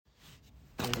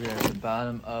We are at the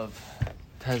bottom of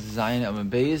Tez Zayin of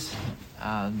Beis,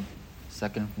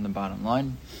 second from the bottom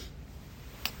line,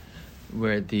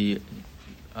 where the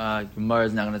Gemara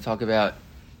is now going to talk about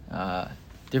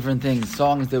different things,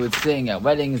 songs they would sing at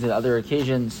weddings and other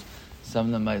occasions. Some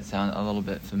of them might sound a little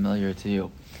bit familiar to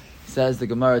you. It says the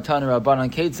Gemara, Tana Rabbanan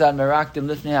Ketzad Merakdim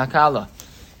Lifnei HaKala.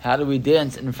 How do we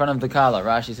dance in front of the Kala?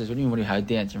 Rashi says, what do you mean, how do you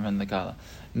dance in front of the Kala?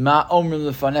 Ma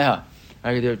Omrim Lefaneha.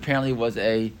 There apparently was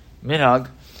a minhag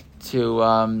to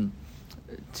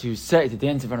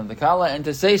dance in front of the Kala and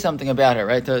to say something about her,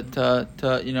 right? To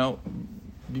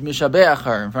be mishabeach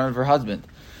her in front of her husband.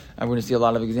 And we're going to see a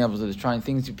lot of examples of this, trying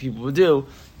things that people would do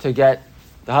to get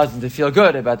the husband to feel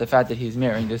good about the fact that he's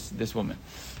marrying this woman.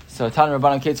 So Tana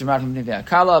Rabbanan Ketzad Merakdim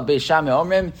Kala Beis Shammai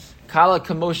Omrim Kala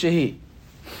Kamoshehi.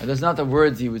 Those are not the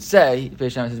words you would say,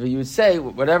 Beis Shammai says, but you would say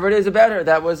whatever it is about her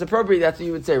that was appropriate. That's what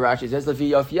you would say. Rashi says, "Lefi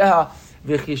yofyeha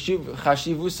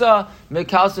v'chashivusa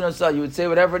mekalsunosa." You would say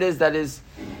whatever it is that is,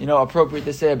 appropriate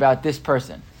to say about this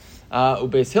person.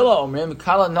 Ubeis Hillel omrim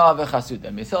kala na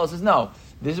v'chasuda. Beis Hillel says, no.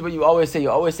 This is what you always say. You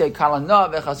always say kala na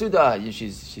v'chasuda.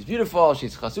 She's beautiful.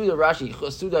 She's chasuda. Rashi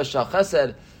chasuda shal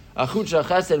chesed achut shal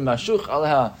chesed mashuch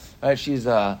aleha. Right? She's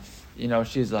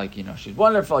she's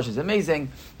wonderful, she's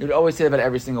amazing. You would always say that about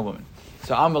every single woman.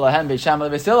 So, Amalahem Beis Shammai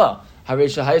Beis Hillel.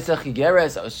 Harisha Haisa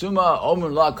Chigeres Asuma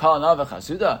Omun La Kalana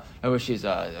V'Chasuda. Or she's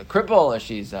a cripple, or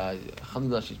she's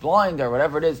blind, or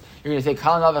whatever it is. You're going to say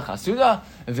Kalana V'Chasuda.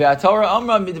 Ve'atorah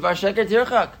Amra Midvar Sheker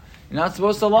Tirchak. You're not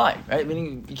supposed to lie, right?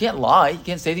 Meaning you can't lie. You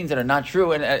can't say things that are not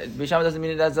true. And Beis Shammai doesn't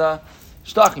mean it as a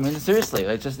shtak. He means it seriously.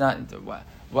 It's just not.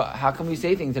 How can we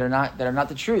say things that are not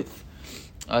the truth?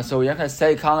 So we're not going to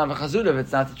say Kalana v'chazuda if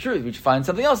it's not the truth. We should find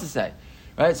something else to say,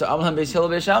 right? So Amlam Beis Hillel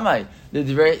Beis Shammai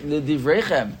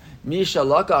l'divreichem misha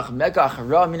lakach mekach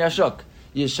ra min hashuk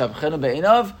yishavchenu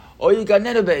be'inav or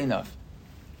yiganenu be'inav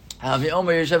havi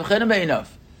omer yishavchenu be'inav.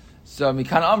 So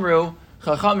mikan amru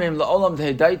chachamim la'olam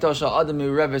tehedaito shal adam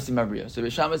mi'reves imabriyo. So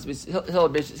Beis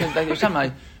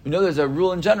Shammai we know there's a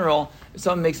rule in general. If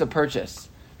someone makes a purchase,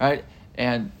 right,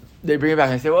 and they bring it back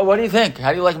and they say, well, what do you think?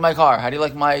 How do you like my car? How do you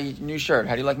like my new shirt?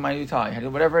 How do you like my new tie?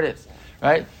 Whatever it is,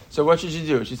 right? So what should you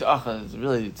do? She said, it's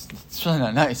really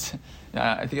not nice.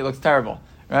 I think it looks terrible,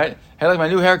 right? How do you like my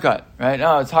new haircut? Right?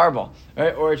 No, it's horrible,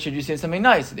 right? Or should you say something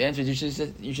nice? The answer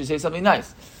is you should say something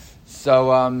nice.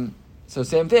 So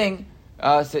same thing.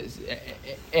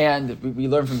 And we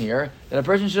learn from here that a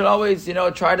person should always,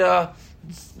 try to,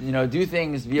 do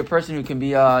things, be a person who can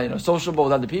be, sociable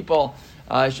with other people.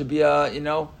 Should be,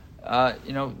 look at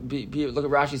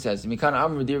Rashi says, Mikan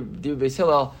Amru dir Beis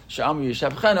Hillel she'amru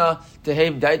yishavchena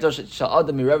tehev daito shel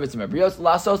adam mirevetz mebrios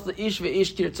lasos leish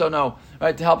ve'ish tirtzono,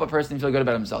 right, to help a person feel good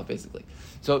about himself, basically.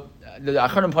 So the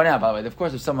Acharonim point out, by the way, of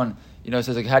course, if someone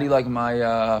says like, how do you like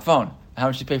my phone? How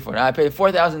much do you pay for it? I paid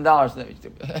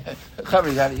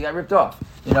 $4,000. You got ripped off.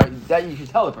 That you should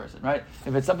tell the person, right?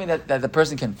 If it's something that the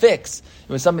person can fix, if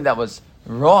it was something that was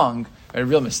wrong, a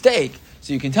real mistake,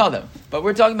 so you can tell them. But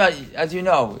we're talking about, as you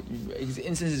know,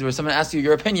 instances where someone asks you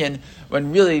your opinion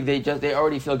when really they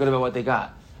already feel good about what they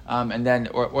got, and then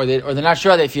or they're not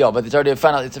sure how they feel, but it's already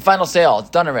it's a final sale.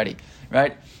 It's done already,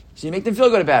 right? So you make them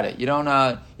feel good about it. You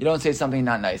don't say something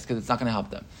not nice because it's not going to help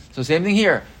them. So same thing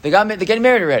here. They're getting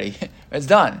married already. It's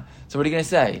done. So what are you going to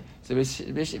say? So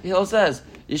Beis Hillel says,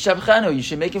 Yishavchenu, you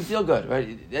should make him feel good, right?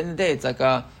 At the end of the day, it's like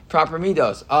a proper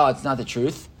midos. Oh, it's not the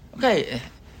truth. Okay,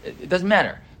 it doesn't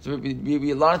matter. So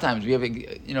we a lot of times we have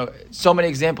so many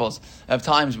examples of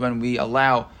times when we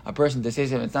allow a person to say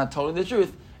something that's not totally the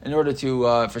truth in order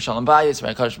to for shalom bayis,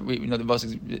 right? We know the most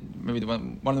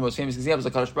one of the most famous examples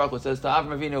of Kadosh Baruch Hu says to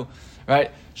Avram Avinu,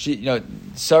 right?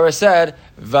 Sarah said,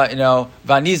 vani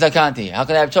zakanti. How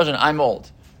can I have children? I'm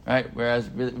old, right? Whereas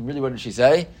really, what did she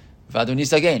say? Vaduni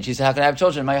sagain. She said, how can I have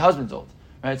children? My husband's old,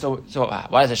 right? So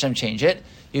why does Hashem change it?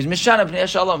 He was mishana b'nei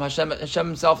shalom. Hashem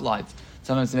himself lied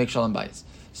sometimes to make shalom bayis.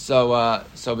 So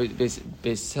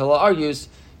Beis Hillel argues,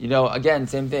 again,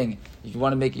 same thing. If you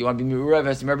want to be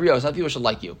mi'ureves mebrios, some people should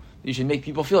like you. You should make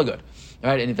people feel good,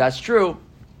 right? And if that's true,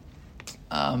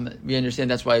 we understand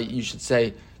that's why you should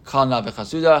say kalana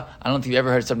v'chasuda. I don't think you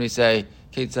ever heard somebody say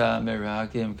Ketzad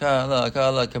Merakdim Kala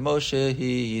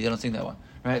Kamoshehi. They don't sing that one,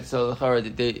 right? So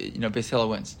Beis Hillel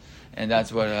wins, and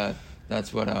that's what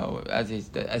as he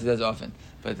does often.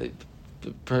 But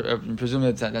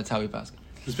presumably that's how he passes.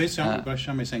 Was Beis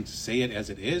Shammai saying say it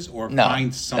as it is, or no,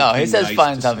 find something nice? No, he says nice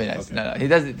find something nice. Okay. No, he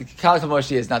doesn't. Kala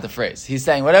Kamoshi is not the phrase. He's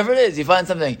saying whatever it is, you find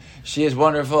something. She has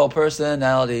wonderful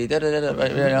personality. Right,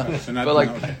 but you're not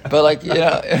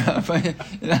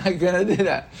gonna do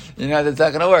that. That's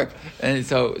not gonna work. And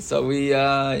so we,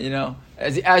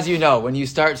 as you know, when you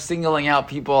start singling out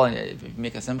people, and if you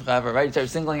make a simcha, right? You start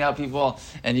singling out people,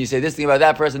 and you say this thing about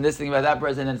that person, this thing about that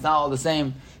person, and it's not all the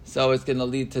same, so it's going to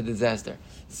lead to disaster.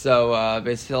 So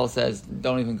Beis Hillel says,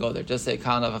 don't even go there. Just say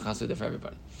Kana v'chasuda for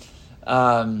everybody.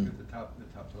 The top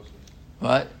Tosfos.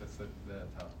 What? That's the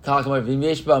top. Kal kamosh v'im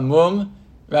yesh ba mum.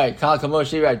 Right, Kal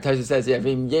kamoshi. Right, Tosfos says, yeah,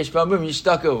 v'im yesh ba mum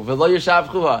yishtaku v'lo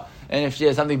yishavchuha. And if she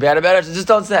has something bad about her, just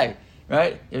don't say.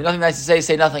 Right? If you have nothing nice to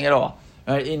say nothing at all.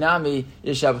 Right? Inami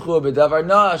yishavchuha b'davar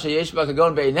na sheyesh ba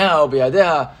kagon be'inah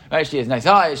be'yadeha. Right? She has nice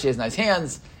eyes. She has nice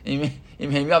hands. Imhem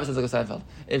yafos, sounds like a Seinfeld.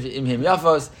 If imhem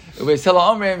yafos, Beis Hillel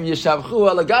omrim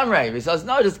yishavchuha lagamrei. He says,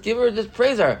 no, just give her, just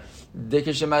praise her.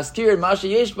 Because Beis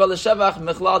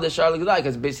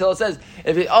Hillel says,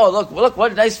 look,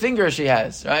 what nice fingers she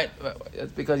has, right?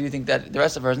 That's because you think that the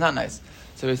rest of her is not nice.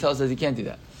 So Beis Hillel says you can't do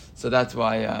that. So that's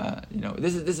why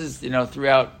this is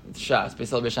throughout Shas. Beis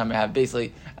Hillel Beis Shammai have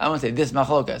basically, I won't say this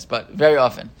machlokas, but very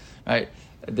often, right?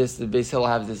 The Beis Hillel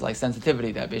has this like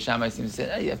sensitivity that Beis Shammai seems to say,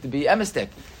 hey, you have to be emistic,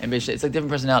 and it's like different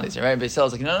personalities, right? Beis Hillel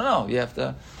is like, no, you have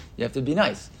to be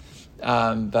nice.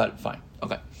 But fine,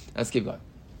 okay, let's keep going.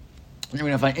 And we're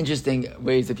going to find interesting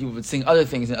ways that people would sing other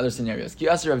things in other scenarios. Ki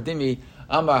Aser Rav Dimi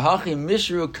Amar Hachi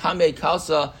Mishru Kame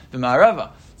Kalsa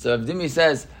V'Ma'arava. So Rav Dimi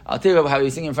says, I'll tell you how you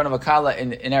sing in front of a kala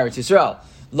in Eretz Yisrael.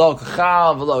 Lo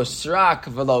kachal, v'lo srak,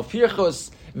 v'lo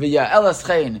pirchus, v'ya elas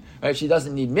chein. Right? She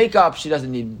doesn't need makeup, she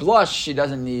doesn't need blush, she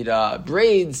doesn't need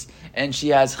braids, and she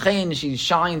has chein, she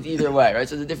shines either way. Right?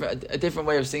 So it's a different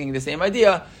way of singing the same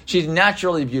idea. She's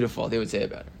naturally beautiful, they would say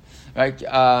about her. Right?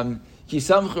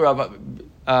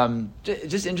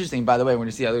 Just interesting, by the way, when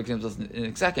you see other examples in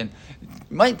a second,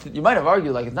 you might have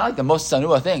argued like it's not like the most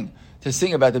sanua thing to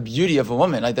sing about the beauty of a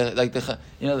woman, the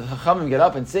Chachamim get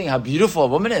up and sing how beautiful a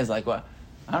woman is. Like what?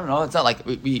 I don't know. It's not like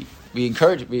we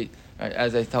encourage.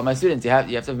 As I tell my students, you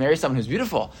have to marry someone who's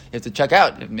beautiful. You have to check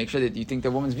out, make sure that you think the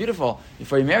woman's beautiful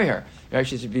before you marry her.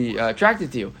 She should be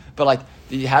attracted to you. But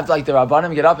do you have the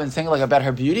Rabbanim get up and sing about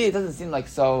her beauty? It doesn't seem like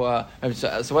so.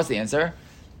 So what's the answer?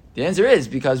 The answer is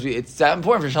because it's that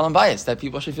important for Shalom Bayis that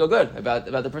people should feel good about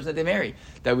the person that they marry,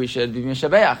 that we should be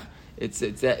mishabeach. It's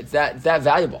that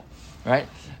valuable, right?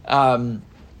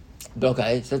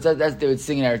 Okay, so that's they would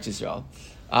sing in Eretz Yisrael.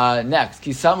 Next,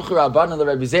 Kisamchu Rabbanan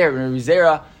LeRabbi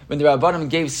Zera. When the Rabbanim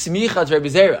gave smicha to Rabbi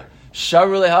Zera,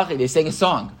 Sharu Lehachi, they sang a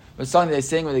song. What song did they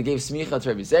sing when they gave smicha to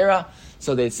Rabbi Zera?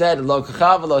 So they said, Lo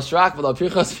kachav, lo shrak, lo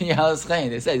pirchos v'yalas chein.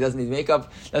 They said he doesn't need makeup,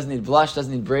 doesn't need blush,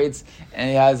 doesn't need braids, and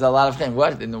he has a lot of chein.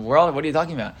 What in the world? What are you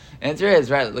talking about? The answer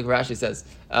is, right, look, Rashi says.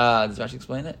 Does Rashi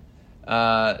explain it?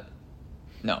 No,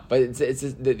 but it's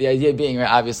the idea being,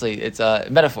 right, obviously, it's a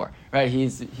metaphor, right? He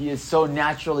is so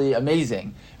naturally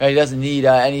amazing, right? He doesn't need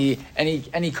any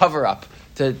cover-up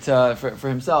for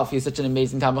himself. He's such an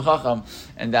amazing Talmid Chacham,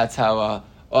 and that's how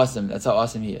awesome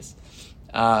he is.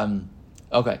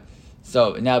 Okay.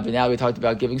 So now we talked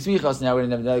about giving smicha. So now we're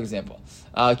going to have another example.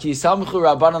 Ki samchu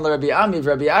Rabbanan l'Rabbi Ami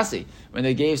v'Rabbi Asi. When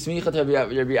they gave smicha to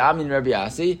Rabbi Ami and Rabbi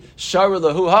Asi, sharu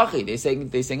lahu hachi. They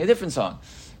sang a different song.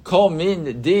 Kol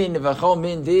min din v'chol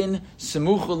min din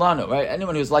semuchu lanu. Right?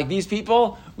 Anyone who's like these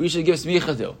people, we should give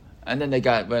smicha to. And then they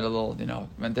went a little,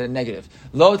 went to the negative.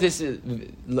 Lo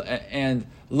tismechu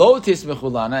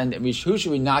lana. And who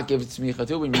should we not give smicha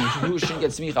to? Who shouldn't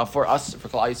get smicha for us, for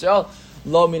Klal Yisrael?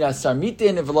 Lo minas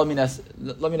sarmitin, v'lo minas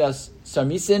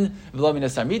sarmisin, v'lo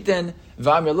minas sarmitin,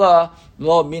 v'amila,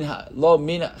 lo min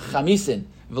chamisin,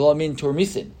 v'lo min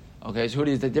turmisin. Okay, so who are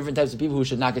these different types of people who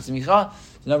should not get smicha?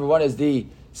 So number one is the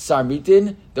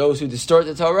sarmitin, those who distort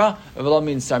the Torah. V'lo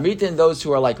min sarmitin, those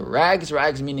who are like rags.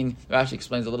 Rags meaning, Rashi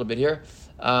explains a little bit here.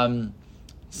 Sarmisin,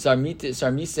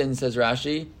 says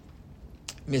Rashi,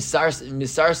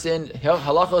 misarsin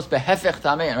halachos behefech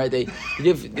tamein. Right? They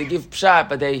give pshat,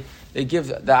 but they give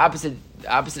the opposite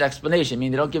explanation. I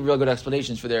mean, they don't give real good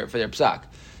explanations for their psak.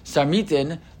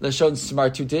 Sarmitin, lashon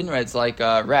smartutin, right? It's like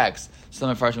rags. Some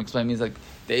of Farshim explain means like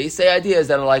they say ideas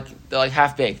that are they're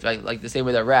half baked, right? Like the same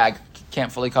way that rag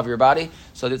can't fully cover your body,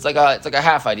 so it's like a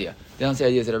half idea. They don't say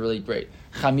ideas that are really great.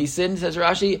 Chamisin, says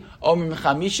Rashi, omim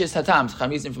chamishis hatams.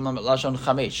 Chamisin from lashon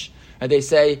chamish. They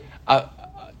say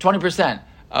 20%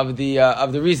 of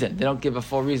the reason. They don't give a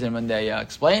full reason when they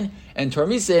explain. And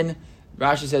tormisin,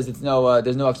 Rashi says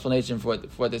there's no explanation for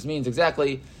what this means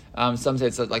exactly. Some say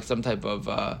it's like some type of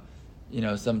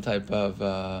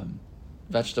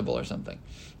vegetable or something.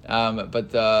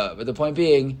 But the point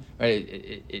being,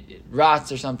 right, it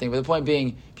rots or something. But the point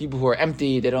being, people who are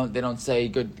empty, they don't say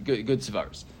good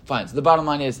svaros. Fine. So the bottom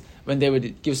line is, when they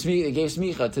would give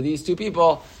smicha to these two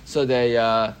people, so they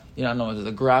I don't know if it was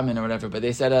a gramin or whatever, but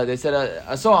they said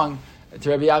a song to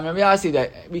Rabbi Yasi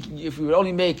that if we would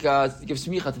only give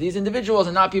smicha to these individuals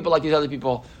and not people like these other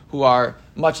people who are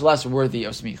much less worthy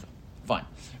of smicha. Fine.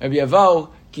 Rabbi Avo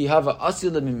ki hava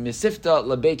asil misifta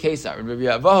lebei kesar. Rabbi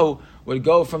Avo would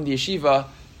go from the yeshiva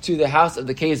to the house of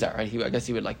the Kesar. Right? I guess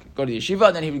he would like go to the yeshiva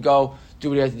and then he would go do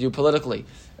what he had to do politically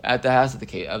at the house of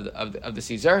the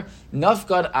Caesar.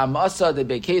 Nafgad amasa de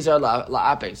be Kesar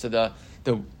la'ape. So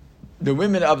the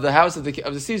women of the house of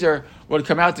the Caesar would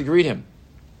come out to greet him.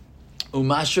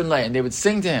 Umashun le, and they would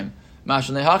sing to him.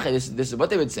 Mashun lehache. This is what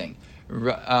they would sing.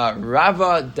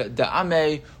 Rava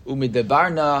da'ame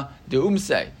umidebarna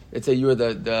de'umse. They'd say you are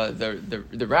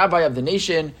the rabbi of the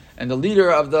nation and the leader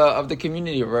of the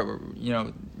community. You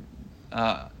know,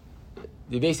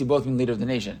 they basically both mean leader of the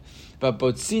nation. But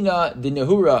botzina de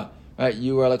nehura, right?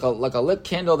 You are like a lit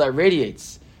candle that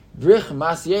radiates. Brich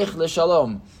masyech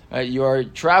leshalom. Right? Your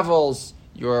travels,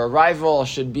 your arrival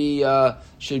should be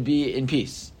in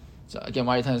peace. So again,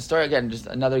 why are you telling the story? Again, just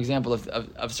another example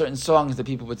of certain songs that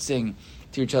people would sing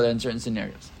to each other in certain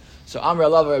scenarios. So Amr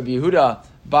Alava Rabbi Yehuda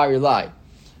Bar Yilai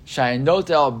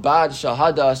Shaynotel Bad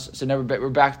Shahadas. So now we're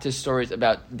back to stories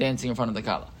about dancing in front of the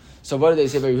Kala. So what do they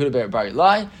say about Yehuda Bar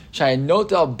Yilai?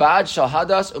 Shaynotel Bad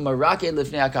Shahadas Umarake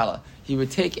Lifnei Akala. He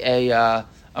would take a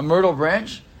myrtle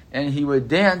branch and he would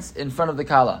dance in front of the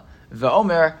Kala.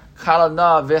 Ve'omer Kala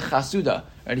na vechasuda.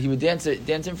 Right? He would dance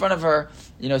in front of her,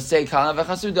 say Kala na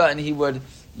vechasuda, and he would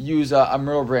use a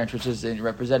myrtle branch, which is a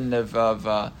representative of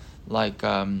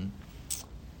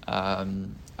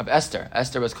Esther.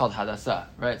 Esther was called Hadassah,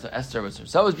 right? So Esther was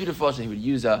beautiful, so he would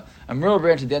use a myrtle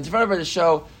branch to dance in front of her to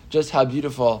show just how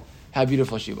beautiful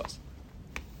she was.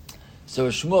 So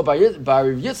Shmuel Bar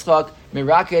Yitzchak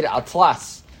miraked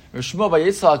atlas. Shmuel Bar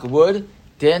Yitzchak would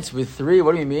dance with three.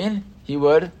 What do you mean? He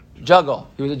would juggle.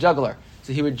 He was a juggler,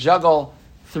 so he would juggle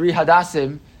 3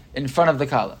 hadassim in front of the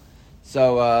kala.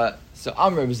 So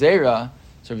Amr Zera.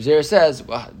 So Zera says,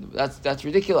 well, that's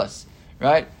ridiculous,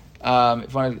 right? If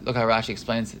you want to look how Rashi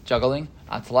explains juggling,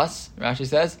 atlas, Rashi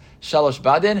says, shalosh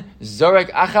badin, zorek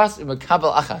achas,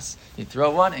 umakabel achas. You throw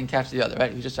one and catch the other,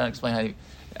 right? He's just trying to explain how I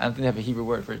don't think they have a Hebrew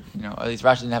word for, or at least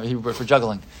Rashi didn't have a Hebrew word for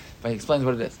juggling, but he explains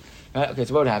what it is. Right? Okay,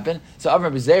 so what would happen? So Amr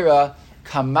Zera,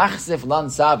 kamachsif lan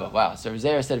saba. Wow, so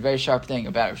Zera said a very sharp thing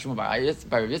about Shmuel Bar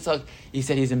Yitzchak. He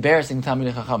said he's embarrassing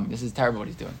Talmidei Chachamim. This is terrible what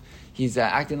he's doing. He's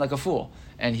acting like a fool,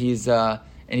 and he's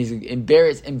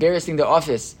embarrassing the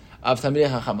office of Talmidei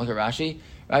Chacham. Look at Rashi.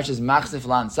 Rashi says, "Machzif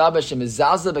lan saba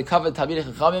shemizalzel bekavod Talmidei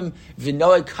Chachamim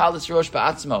v'noeg kalis rosh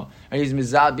ba'atzmo." He's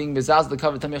being mizalzel the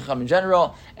kavod Talmidei Chacham in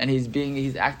general, and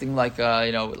he's acting like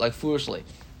like foolishly.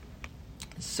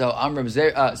 So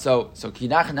so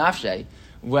kinach nafshe,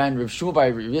 when Rav Shmuel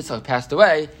Bar Yitzchak passed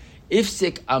away,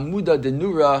 ifsik amuda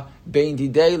denura bein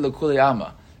didei lekuli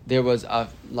alma. There was a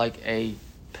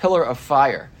pillar of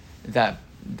fire that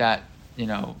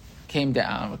came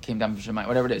down from Shemayim,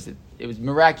 whatever it is. It was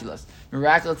miraculous.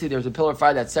 Miraculously, there was a pillar of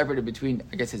fire that separated between,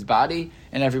 I guess, his body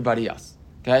and everybody else.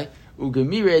 Okay?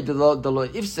 Ugemire delo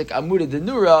ifsek amuda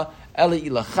denura eli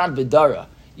ilachad bedara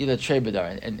ila trei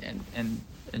bedara.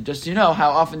 And just so you know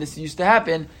how often this used to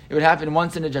happen, it would happen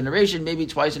once in a generation, maybe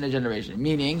twice in a generation.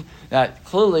 Meaning that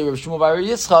clearly Rav Shmuel Bar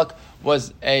Yitzchak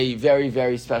was a very,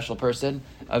 very special person,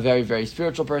 a very, very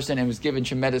spiritual person, and was given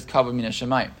tremendous kavod min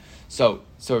hashemayim. So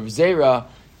Rav Zera,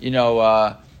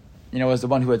 was the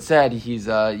one who had said he's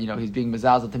being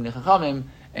mezazel Talmidei Chachamim,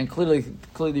 and clearly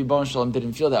Rebbeinu Shalom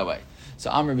didn't feel that way. So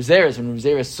Amr B'Zeres, when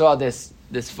B'Zeres saw this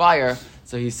fire,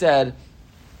 so he said,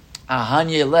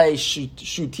 Ahanye le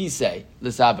shutise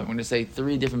l'saba. I'm going to say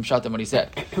 3 different pshatim what he said.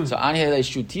 So Ahanye le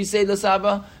shutise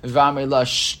l'saba, v'amei la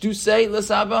shtuse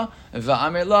l'saba,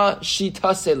 v'amei la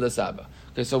shitase l'saba.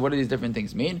 Okay, so what do these different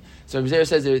things mean? So B'Zeres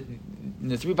says there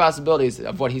are 3 possibilities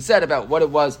of what he said about what it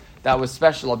was that was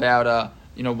special about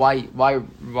why Rav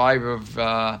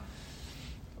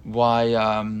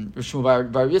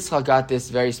Shmuel Bar Yitzchak got this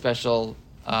very special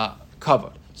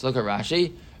kavod. So look at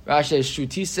Rashi. Rashi says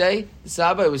shutise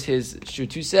saba. It was his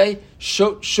shutise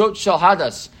shot shel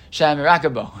hadas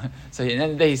shamirakabo. So at the end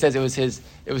of the day, he says it was his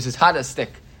hadas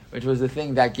stick, which was the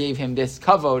thing that gave him this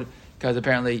kavod, because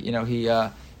apparently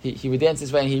he would dance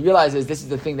this way, and he realizes this is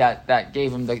the thing that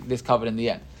gave him this kavod in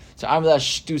the end. So Amla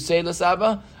shtusei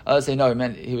l'saba. Let's say no,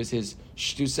 he was his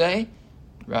shtusei.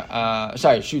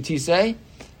 Shutise.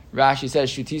 Rashi says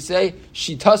shutise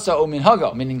shitasa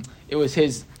uminhago, meaning it was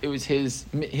his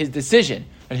decision,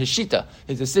 or his shita,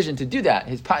 his decision to do that,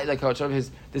 his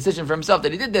decision for himself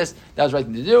that he did this. That was the right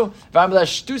thing to do. V'amla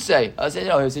shtusei. Let's say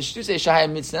no, it was his shtusei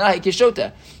shahayim mitznai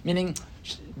kishota, meaning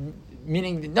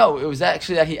no, it was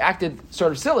actually that he acted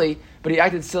sort of silly, but he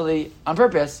acted silly on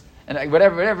purpose, and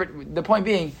whatever. The point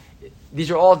being, these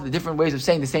are all the different ways of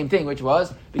saying the same thing, which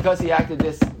was because he acted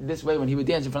this way when he would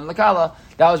dance in front of the Kala.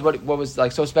 That was what was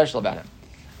like so special about him,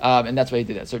 and that's why he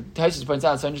did that. So Taisus points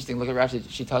out, it's so interesting. Look at Rashi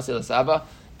Shitasi L'Saba.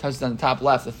 Taisus on the top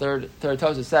left, the third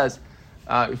Taisus says,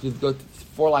 if you go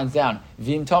 4 lines down,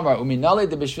 Vim Tomar Uminale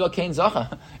de Bishvil Kain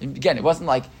Zacha. Again, it wasn't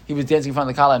like he was dancing in front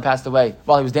of the Kala and passed away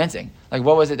while he was dancing. Like,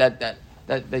 what was it that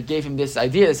gave him this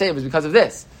idea to say it was because of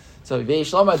this? So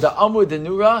Veishloma da Amud de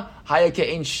Nura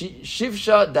Hayakein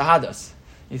Shivsha Dahadas.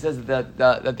 He says that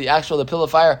the pillar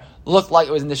of fire looked like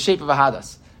it was in the shape of a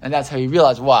hadas, and that's how he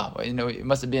realized, wow, it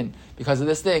must have been because of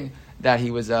this thing that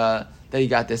he was that he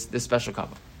got this special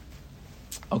cover.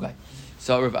 Okay,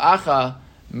 so Rav Acha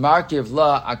Markiv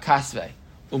La Akasve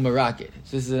Umarakid.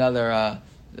 So this is another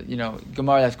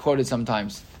Gemara that's quoted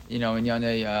sometimes, in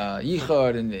Yonei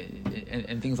Yichud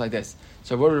and things like this.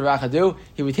 So what would Rav Acha do?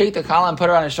 He would take the kala and put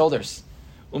her on his shoulders,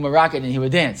 Umarakid, and he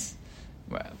would dance.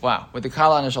 Wow, with the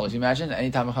kala on his shoulders. You imagine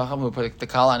any time a chacham would put the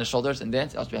kala on his shoulders and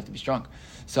dance, else we have to be strong.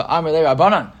 So Amr Le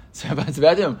Rabbanan. So it's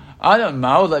about him.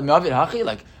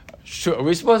 Like, sure, are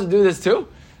we supposed to do this too?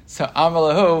 So Amr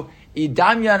Lahu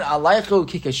Idamyan Alaychu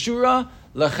Kikashura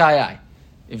Lachayai.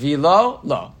 If you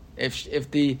lo.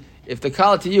 If the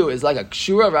kala to you is like a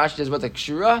kshura, Rashi says what's a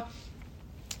kshura?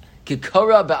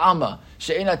 Kikora Ba'ama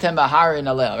She'ena Tembahar in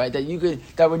Alel. Right?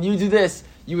 That when you do this,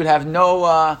 you would have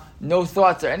no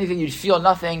thoughts or anything. You'd feel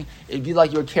nothing. It'd be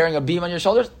like you were carrying a beam on your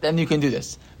shoulders. Then you can do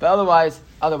this. But otherwise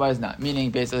not.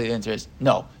 Meaning, basically, the answer is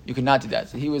no. You cannot do that.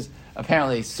 So he was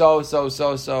apparently so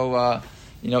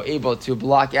able to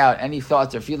block out any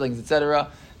thoughts or feelings, etc.,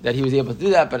 that he was able to do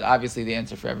that. But obviously, the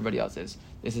answer for everybody else is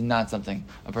this is not something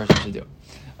a person should do.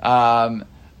 Amr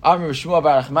Shmuel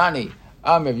Bar Achmani,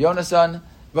 Amr Yonasan.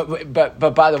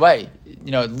 But by the way,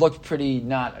 it looked pretty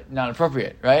not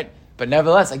appropriate, right? But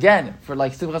nevertheless, again, for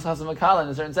like Simchas Chasam Makala, in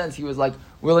a certain sense, he was like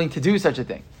willing to do such a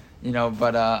thing,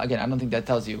 But again, I don't think that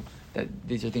tells you that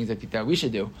these are things that we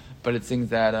should do. But it's things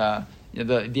that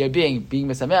the idea being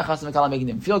Mesameach Chasam Makala, making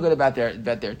them feel good about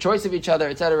their choice of each other,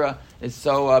 etc., is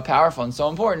so powerful and so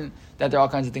important that there are all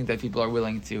kinds of things that people are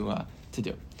willing to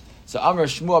do. So Amr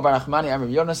Shmuel Bar Nachmani, Amr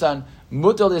Yonasan,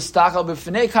 Mutal Istakal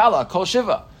B'Fnei Kala Kol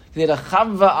Shiva. Right,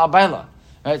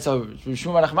 so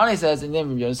Shmuel Bar Nachmani says in the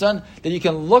name of Yonasan that you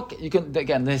can look. You can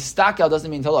again. The histakel doesn't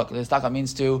mean to look. The histakel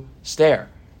means to stare.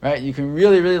 Right? You can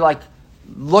really, really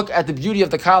look at the beauty of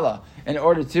the kala in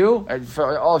order to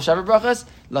for all of Shabbat brachas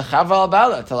lachava al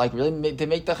bala to really to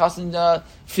make the chassan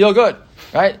feel good.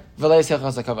 Right? But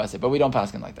we don't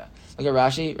pass him like that. Look at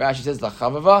Rashi. Rashi says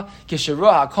lachavava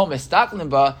kisharuah hakol mestaklim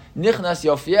ba nichnas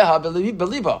yofieha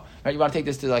belibo. Right? You want to take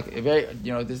this to a very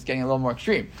this is getting a little more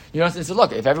extreme. You don't to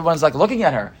look if everyone's looking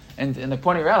at her and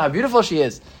pointing around how beautiful she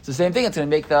is. It's the same thing. It's going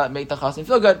to make the chassan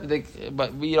feel good.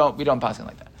 But we don't pass him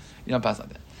like that. You don't pass like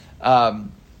that.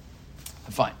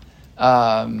 Fine.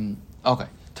 Okay.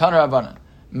 Taner Rabbanan.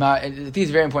 I think it's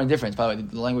a very important difference, by the way,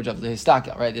 the language of the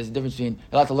histakel, right? There's a difference between,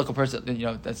 you're allowed to look a person,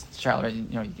 that's a child, right?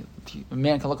 A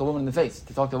man can look a woman in the face,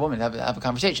 to talk to a woman, to have a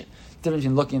conversation. The difference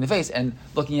between looking in the face and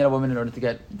looking at a woman in order to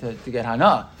get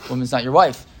hana. Woman's not your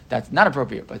wife, that's not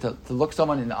appropriate. But to look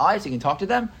someone in the eyes so you can talk to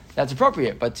them, that's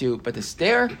appropriate. But to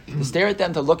stare at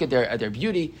them, to look at their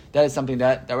beauty, that is something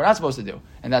that we're not supposed to do.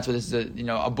 And that's what this is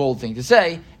a bold thing to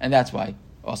say, and that's why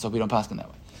also we don't pass them that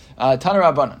way. Taner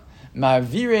Rabbanan.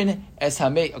 Ma'avirin es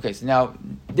hamei. Okay, so now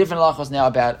different halachos now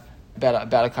about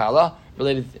a kala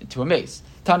related to a mace.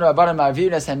 Taner Rabbanan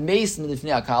ma'avirin es hameis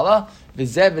milifnei akala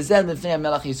v'zeh milifnei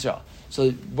melech Yisrael.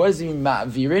 So what does it mean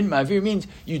ma'avirin? Ma'avirin means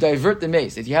you divert the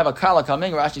mace. If you have a kala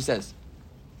coming, Rashi says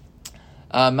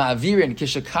ma'avirin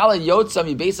kishakala yotza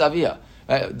mi beis avia.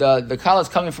 Right? The kala is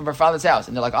coming from her father's house,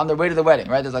 and they're on their way to the wedding.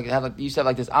 Right? There's you used to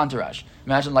have this entourage.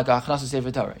 Imagine a Chnasu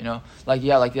Sefer Torah.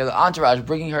 The entourage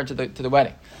bringing her to the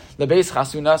wedding. The base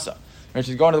chasunasa. Right?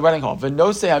 She's going to the wedding hall.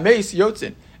 V'nosei hameis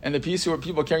yotzin, and the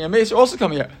people carrying a mace are also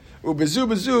coming here. Ubezu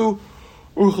bezu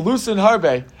uchlusin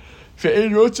harbe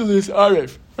ve'ein rotzelis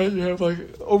arif. Right? You have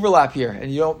overlap here,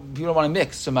 and you don't want to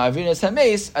mix. So ma'avinas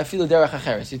hameis, I feel the derech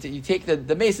acheres. You take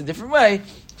the mace a different way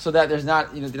so that there's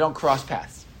not they don't cross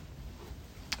paths.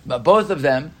 But both of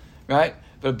them, right?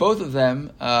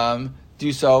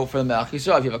 Do so for the Melech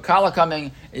Yisrael. If you have a kala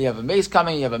coming, you have a mace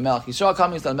coming, you have a Melech Yisrael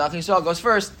coming, so the Melech Yisrael goes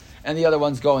first, and the other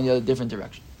ones go in the other different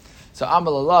direction. So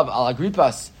Amal Alav al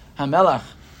Agrippas HaMelech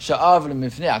Sha'av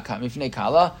Mifnei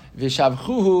Kala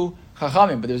V'Shavchuhu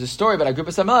Chachamim. But there was a story about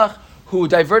Agrippas HaMelech who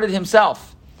diverted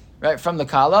himself, right, from the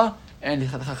kala, and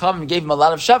Chachamim gave him a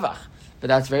lot of shavach. But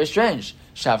that's very strange.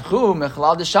 Shavchu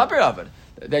Mechalal Deshaber Avad.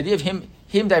 The idea of him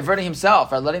diverting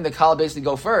himself, or letting the kala basically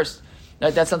go first,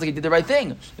 That sounds like he did the right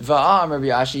thing. Va'am Rabbi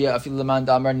Ashia afil leman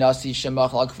damar nasi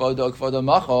shemach al kvodo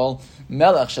machol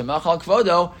melech shemach al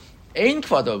kvodo ein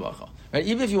kvodo machol. Right?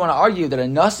 Even if you want to argue that a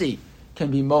nasi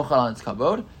can be mochal on its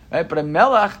kavod, right? But a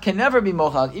melech can never be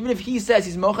mochal. Even if he says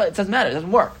he's mochal, it doesn't matter. It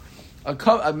doesn't work.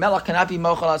 A melech cannot be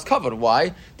mochal on its kavod.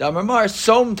 Why? Damar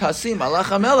som tasim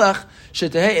alecha melech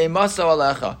shetehei emaso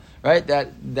alecha. Right?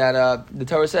 That the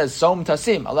Torah says som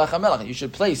tasim alecha melech. You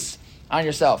should place on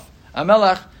yourself a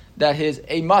melech that his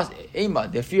ema,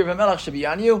 the fear of a melech should be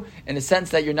on you, in the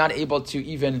sense that you're not able to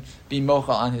even be mochal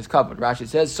on his kavod. Rashi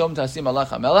says som tasim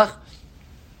alecha melech.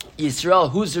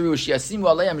 Yisrael huzaru shiasimu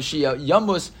aleim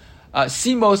yamus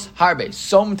simos harbe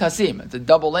som tasim. It's a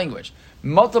double language.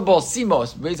 Multiple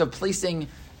simos, ways of placing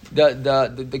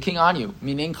the king on you.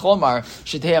 Meaning chlomar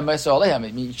shetei meso aleim.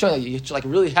 I mean, you should like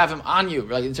really have him on you.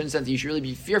 Like in a certain sense, you should really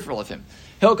be fearful of him.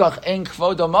 Hilkach en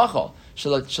kvodo machol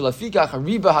shalafikach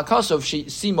riba hakasov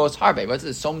simos harbe. What's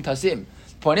this som tasim?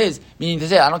 Point is, meaning to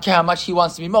say, I don't care how much he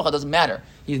wants to be mochal. It doesn't matter.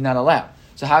 He's not allowed.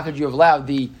 So how could you have allowed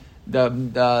the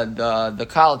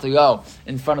kala to go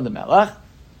in front of the melech?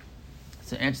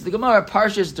 So answers the Gemara,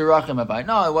 Parshas Derachim Abai.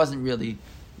 No, it wasn't really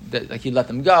like he let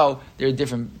them go. There are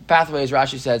different pathways.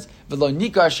 Rashi says, V'lo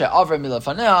nikar she'avra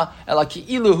milafanea ela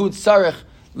ki'ilu hu tzarich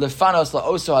lefanos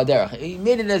la'oso haderech. He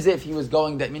made it as if he was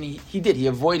going that, meaning he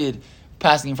avoided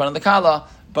passing in front of the kala,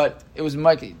 but it was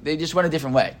they just went a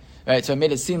different way. Right? So it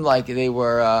made it seem like they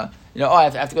were, I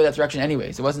have to go that direction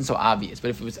anyways. It wasn't so obvious. But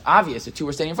if it was obvious, the two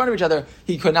were standing in front of each other,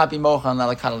 he could not be mocha and let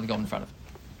a kala go in front of him.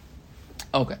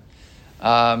 Okay.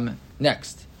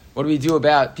 Next. What do we do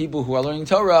about people who are learning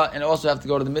Torah and also have to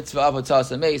go to the mitzvah of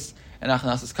Hotzas HaMeis and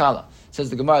Achnasas Kala? Says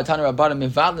the Gemara, Tana Rabbana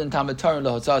mivadlin Talmud Torah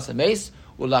leHotzas HaMeis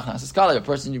u'lachnasas Kala. A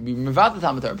person, you be mivadlin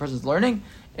Talmud Torah. A person's learning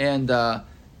and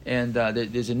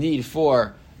there's a need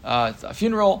for a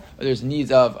funeral, or there's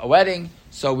needs of a wedding.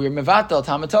 So we're mevatel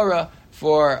Talmud Torah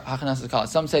for Hachanasas Kala.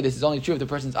 Some say this is only true if the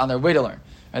person's on their way to learn.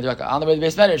 Right? They're like on the way to the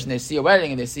Beis Medrash and they see a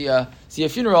wedding and they see a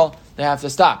funeral. They have to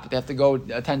stop. They have to go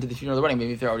attend to the funeral of the wedding.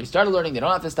 Maybe if they already started learning, they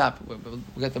don't have to stop. We'll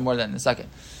get to more of that in a second.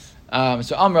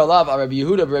 So Amr Alav Rabbi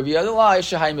Yehuda Rabbi Yadulai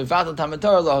Shahai mevatel Talmud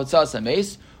Torah laHotzas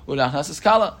HaMeis u'lachnasas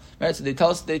Kala. Right? So they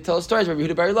tell us stories. Rabbi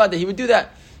Yehuda Bar Yilad that he would do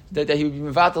that. That he would be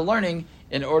mevatel learning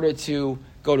in order to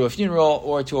go to a funeral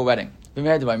or to a wedding. What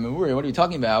are you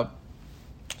talking about?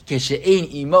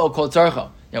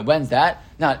 When's that?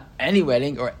 Not any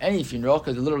wedding or any funeral,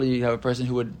 because literally you have a person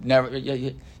who would never.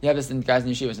 You have this in guys in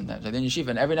yeshiva sometimes. Like in yeshiva,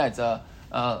 and every night it's a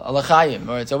l'chaim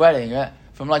or it's a wedding. Right?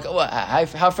 From like,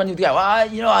 how friendly the guy?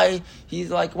 Well,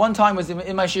 he's like one time was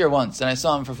in my shir once, and I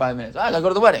saw him for 5 minutes. I gotta go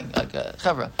to the wedding, like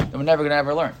chavra. And we're never gonna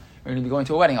ever learn. We're going to be going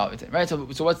to a wedding all the time, right? So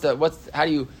how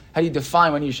do you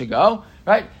define when you should go,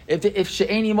 right? If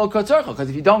she'eni mo kotzorcho, because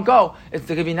if you don't go, it's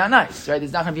going to be not nice, right?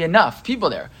 There's not going to be enough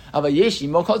people there. But yeshi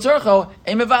mo kotzorcho,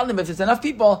 if it's enough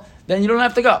people, then you don't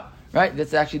have to go, right?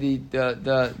 That's actually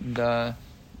the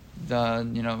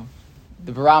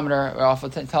barometer we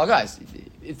often tell guys.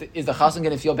 Is the chassan going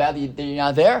to feel bad that you're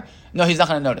not there? No, he's not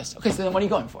going to notice. Okay, so then what are you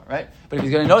going for, right? But if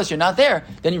he's going to notice you're not there,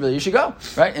 then you should go,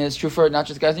 right? And it's true for not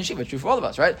just guys in yeshiva, it's true for all of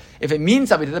us, right? If it means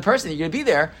something to the person, you're going to be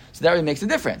there, so that really makes a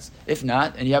difference. If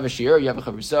not, and you have a shir, or you have a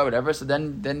chavrusa, or whatever, so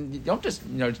then you don't just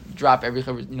drop every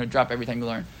time you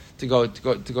learn to go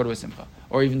to a simcha,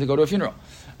 or even to go to a funeral.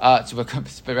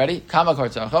 But ready? Kama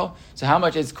kortzorcho. So how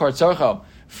much is kortzorcho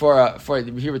for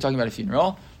here we're talking about a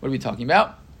funeral? What are we talking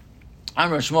about?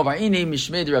 Amr Shmuel Bar Ini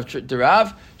Mishmei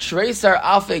Derav Shreisar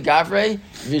Alfe Gavre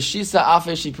Vishisa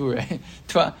Alfe Shipure.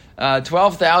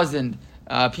 12,000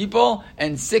 people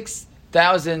and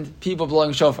 6,000 people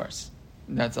blowing shofars.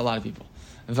 That's a lot of people.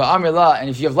 V'amrila, and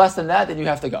if you have less than that, then you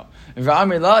have to go.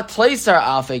 V'amrila Tleisar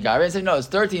Alfe Gavre. And say no, it's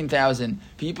 13,000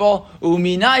 people.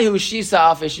 Uminayu Shisa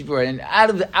Alfe Shipure. And out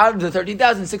of the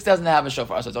 13,000, 6,000 have a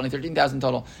shofar. So it's only 13,000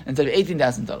 total instead of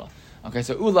 18,000 total. Okay,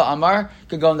 so Ula Amar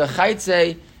could go in the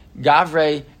Chaitze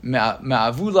Gavre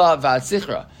Ma'avula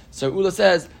Va'atzichra. So Ula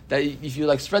says that if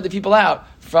you spread the people out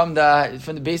from the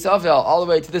Beis Avel all the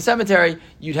way to the cemetery,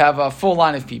 you'd have a full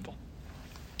line of people.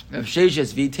 Rav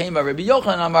Sheshes V'Tema Rabbi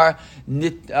Yochanan Amar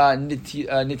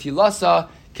Nitilasa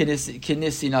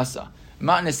Kinisinasa.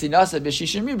 Mat Nisinasa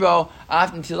B'Shishim Ribo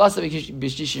Af Nitilasa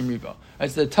B'Shishim Ribo.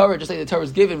 Right, so the Torah, just like the Torah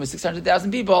was given with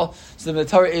 600,000 people, so the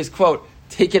Torah is quote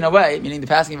taken away, meaning the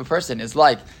passing of a person is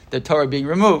like the Torah being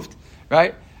removed,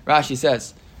 right? Rashi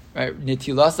says, right,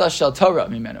 Nitilasa shel Torah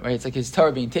mimenu, right? It's like his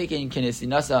Torah being taken,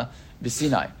 Kinisinasa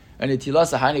b'Sinai. And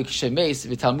Nitilasa hainu shemes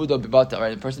v'talmudo b'bata,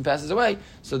 right? The person passes away,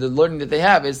 so the learning that they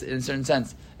have is, in a certain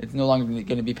sense, it's no longer going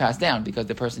to be passed down because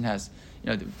the person has,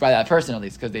 by that person at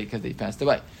least, because they passed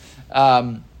away.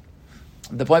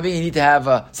 The point being, you need to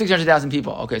have 600,000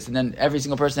 people. Okay, so then every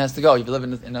single person has to go. If you live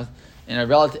in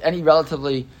any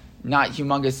relatively not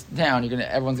humongous town,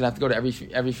 everyone's gonna have to go to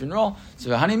every funeral. So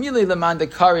hanimili leman de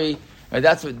kari, right?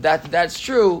 That's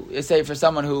true. Say for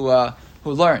someone who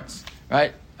learns,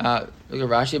 right? Look at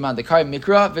Rashi, man de kari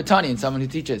mikra vitani, and someone who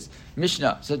teaches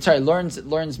Mishnah. So learns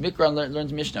mikra and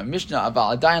learns Mishnah. Mishnah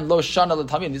aval adayin lo shana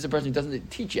l'tamim. This is a person who doesn't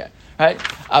teach yet, right?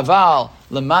 Aval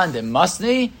leman de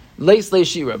masni. Leis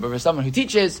shira, but for someone who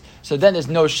teaches, so then there's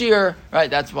no shir,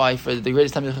 right? That's why for the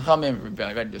greatest Talmidei Chachamim,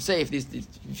 Rabbi Yosef, these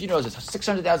funerals, there's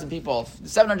 600,000 people,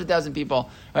 700,000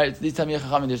 people, right? These Talmidei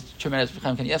Chachamim, there's tremendous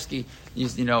Chaim Kanievsky.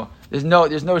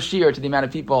 There's no shir to the amount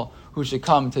of people who should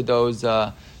come to those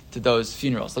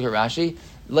funerals. Look at Rashi.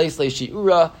 Leis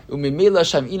shiura umimila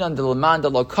shaminan delaman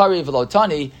delokari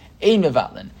velotani ein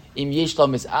mevatlin. Im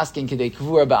is asking kidei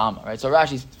kavura ba'ama. Right. So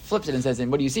Rashi flips it and says,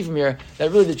 and what do you see from here? That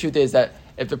really the truth is that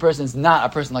if the person is not a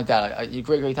person like that, a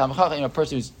great Talmid Chacham, a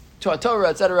person who's taught Torah,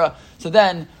 etc., so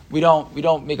then we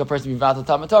don't make a person be vatal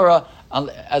Talmid Torah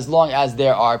as long as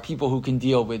there are people who can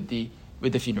deal with the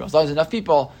funeral. As long as there's enough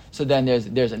people, so then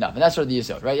there's enough, and that's sort of the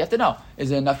yesod, right? You have to know: is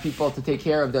there enough people to take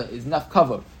care of is enough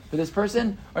kavod for this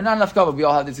person, or not enough kavod? We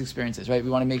all have these experiences, right? We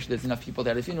want to make sure there's enough people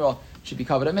there at the funeral. It should be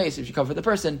covered a mace, it should cover the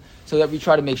person, so that we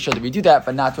try to make sure that we do that,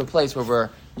 but not to a place where we're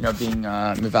being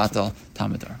mivatal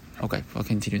Talmid Torah. Okay, we'll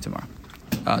continue tomorrow.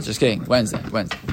 Just kidding. Wednesday.